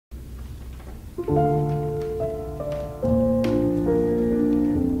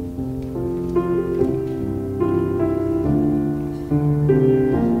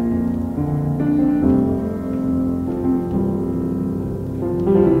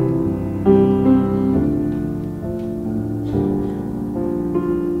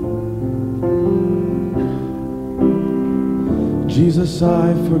Jesus,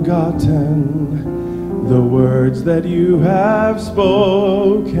 I've forgotten the words that you have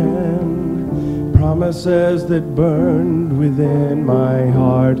spoken. Promises that burned within my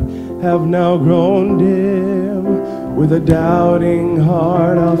heart have now grown dim. With a doubting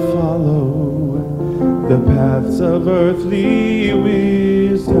heart I'll follow the paths of earthly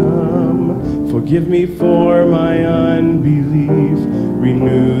wisdom. Forgive me for my unbelief.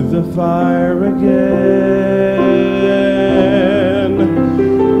 Renew the fire again.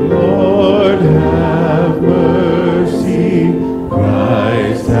 Lord, have mercy.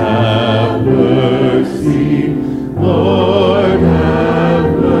 Christ, have mercy. Lord,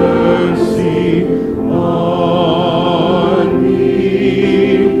 have mercy on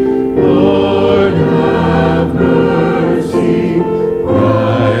me. Lord, have mercy.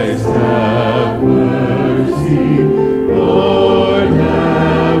 Christ, have mercy. Lord,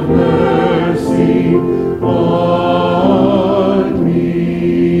 have mercy on me.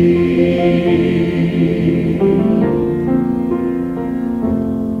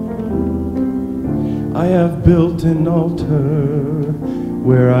 I have built an altar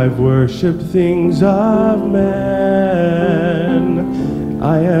where I've worshipped things of men.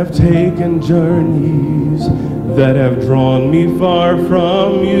 I have taken journeys that have drawn me far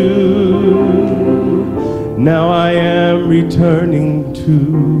from you. Now I am returning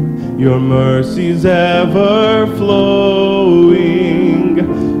to your mercies ever flowing.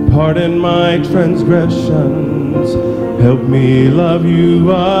 Pardon my transgressions, help me love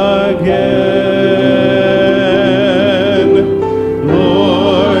you again.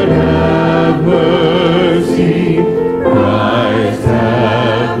 Lord, have mercy. Christ,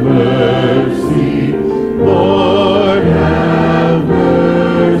 have mercy. Lord, have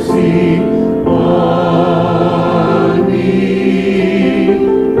mercy on me.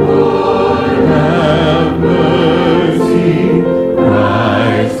 Lord, have mercy.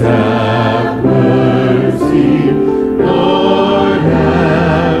 Christ, have mercy. Lord,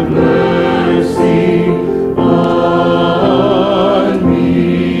 have mercy on me.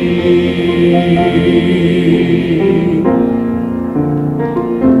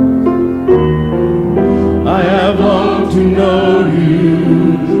 I have longed to know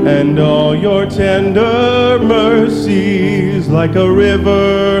you and all your tender mercies, like a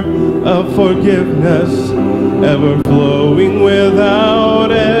river of forgiveness, ever flowing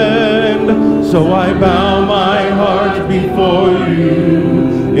without end. So I bow my heart before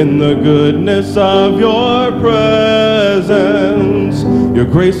you in the goodness of your presence, your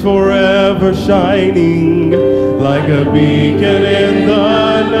grace forever shining like a beacon in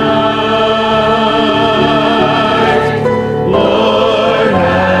the night. Lord,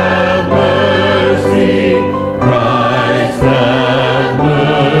 have mercy. Christ, have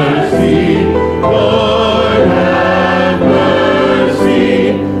mercy. Lord, have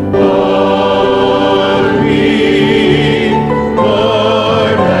mercy on me.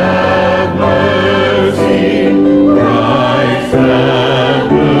 Lord, have mercy. Christ,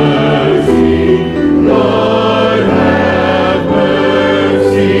 have mercy. Lord, have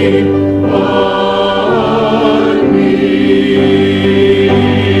mercy on me.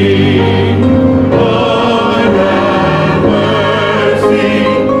 Lord, have mercy.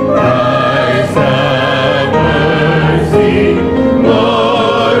 Christ, have mercy.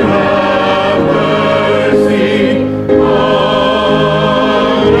 Lord, have mercy on us.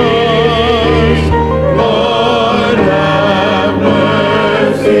 Lord, have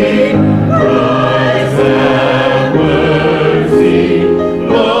mercy. Christ, have mercy.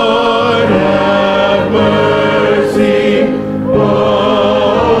 Lord, have mercy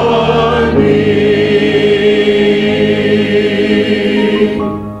on me.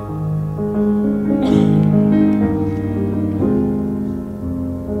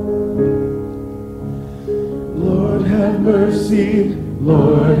 Lord, have mercy.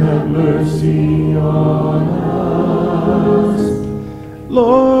 Lord, have mercy on us.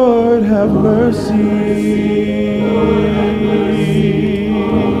 Lord, have mercy.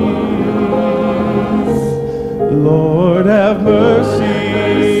 Lord, have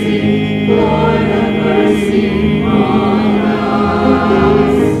mercy. Lord, have mercy on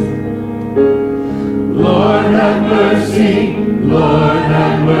us. Lord, have mercy. Lord,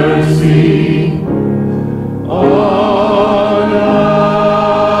 have mercy